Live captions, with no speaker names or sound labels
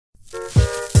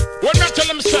tell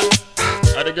them so.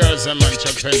 Are the girls and man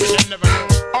chop Fenda? They never know.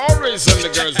 Always on the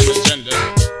girls in the gender.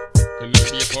 Can you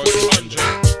be a 400?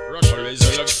 Rush always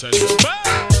a love sender.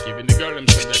 Giving the girl them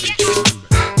shit that they can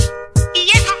remember.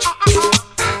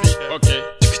 Okay.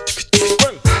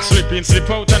 Well, slip in, slip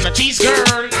out and a tease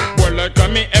girl. Boy like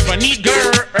me ever need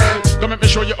girl. Come let me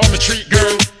show you how me treat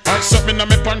girl. I'll suck me now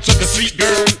me punch up the sweet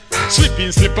girl. Slip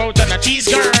in, slip out and a tease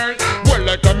girl. Boy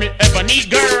like me ever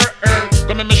need girl.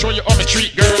 Come let me show you how me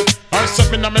treat girl. I'll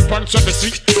suck me now me punch up the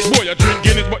sweet. Boy I drink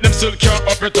Guinness but them still can't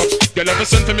up it up. Girl ever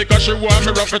sent to me cause she want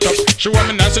me rough it up. She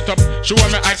want me nice it up, she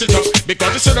want me ice it up.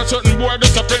 Because she said a certain boy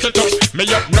just a press it up. Me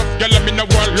up enough girl and me no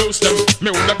want lose them.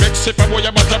 Me would a vex if a boy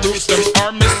about to bruise them.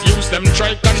 Or misuse them,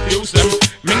 try confuse them.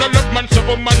 Me no love man so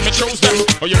woman me chose them.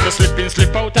 Or you can slip in,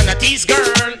 slip out and a tease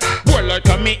girl. Boy like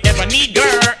me ever need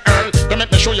girl. Come let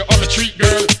me show you how me treat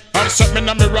girl. I'll suck me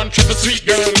now me run triple sweet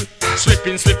girl. Slip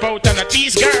in, slip out and a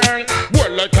tease girl. Boy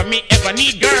like me ever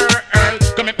need girl.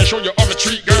 Come let me show you how me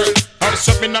treat girl. I'll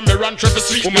suck me now me run triple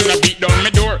sweet. Woman a beat down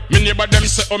me door. Me neighbor them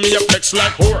say oh me a flex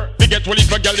like whore. Me get well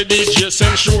if a gal the DJ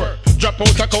send sure. Drop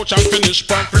out a couch and finish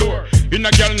pan floor. In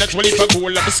a gal net well if a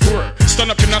goal of a score.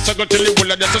 Stand up in a circle till the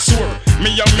whole of that's a sore.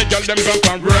 Me and me gal them gone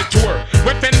on world tour.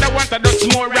 We Fenda want a dust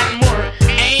more and more.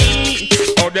 Hey,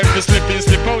 how them fi slip in,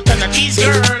 slip out and a tease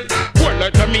girl. Boy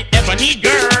like me ever need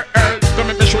girl. Come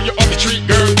let me show you how me treat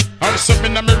girl. I'll suck me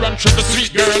now me run through the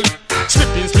sweet girl. Slip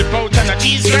in, slip out and a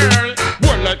tease girl.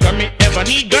 Boy like me ever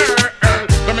need girl.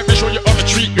 Come let me show you how me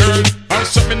treat girl. I'll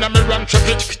suck me now me run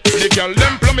through it. The girl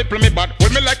them plumb me bad.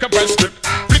 Hold me like a vice grip.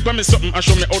 Flick on me something and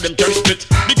show me how them can split.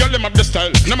 The girl them have the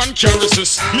style, no man can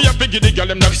resist. Me a piggy the girl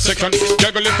them that second.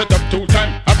 Girl go lift it up 2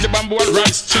 times. Have the bamboo and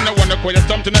rice. She no wanna quiet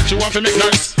something that she want to make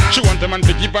nice. She want a man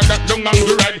to give her that dung on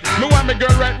the ride. Me want me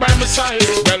girl right by my side.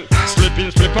 Well, slip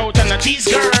in, slip out and a tease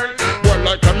girl. Boy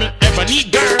like me ever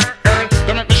need girl.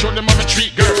 Come let me show them how me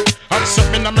treat girl. I'll suck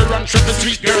me now me run through the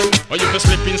sweet girl. Or you can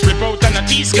slip in, slip out and a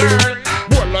tease girl.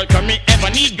 Boy like me ever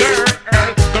need girl.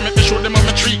 Come let me show them how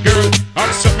me treat girl.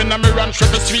 I'll suck me now me run through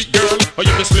the sweet girl. Or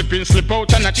you can slip in, slip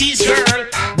out and a tease girl.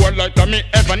 Boy like me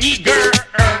ever need girl.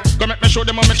 Come let me show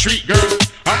them how me treat girl.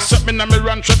 I'll suck me now me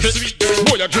run through the sweet girl.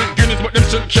 Boy I drink Guinness but them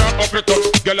still can't up it up.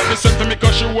 Girl I listen to me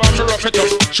cause she want me rough it up.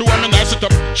 She want me nice it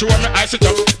up, she want me ice it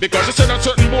up. Because she said a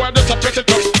certain boy just a press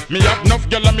it up. Me have enough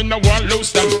girl and me no want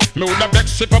lose them. Me would have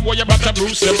vex if a boy about to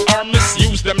bruise them. Or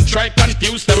misuse them, try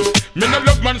confuse them. Me no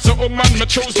love man so oh man me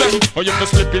chose them. Or you can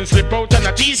slip in, slip out and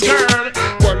a tease girl.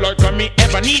 Boy like me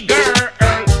ever need girl.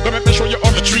 Come let me show you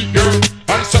how me treat girl.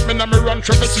 I'll suck me now me run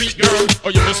through the sweet girl.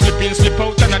 Or you can slip in, slip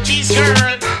out and a tease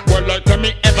girl. Boy like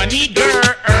me ever need girl.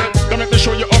 Come let me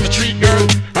show you how me treat girl.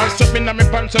 I'll suck me now me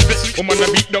pants up it. Woman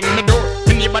a beat down me door.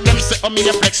 Me neighbor them say oh me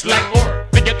a flex like whore.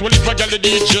 Me get well if a gal the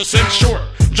DJ send sure.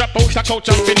 Drop out a couch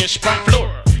and finish pan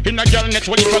floor. In a gal net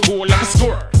well if a goal like a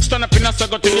score. Stand up in a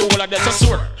circle till the whole of that's a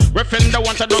sore. We Fenda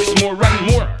want a dust more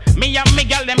and more. Me and me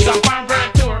gal them gone on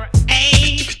world tour.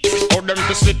 Hey, how them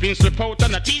to slip in, slip out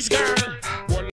and a tease girl.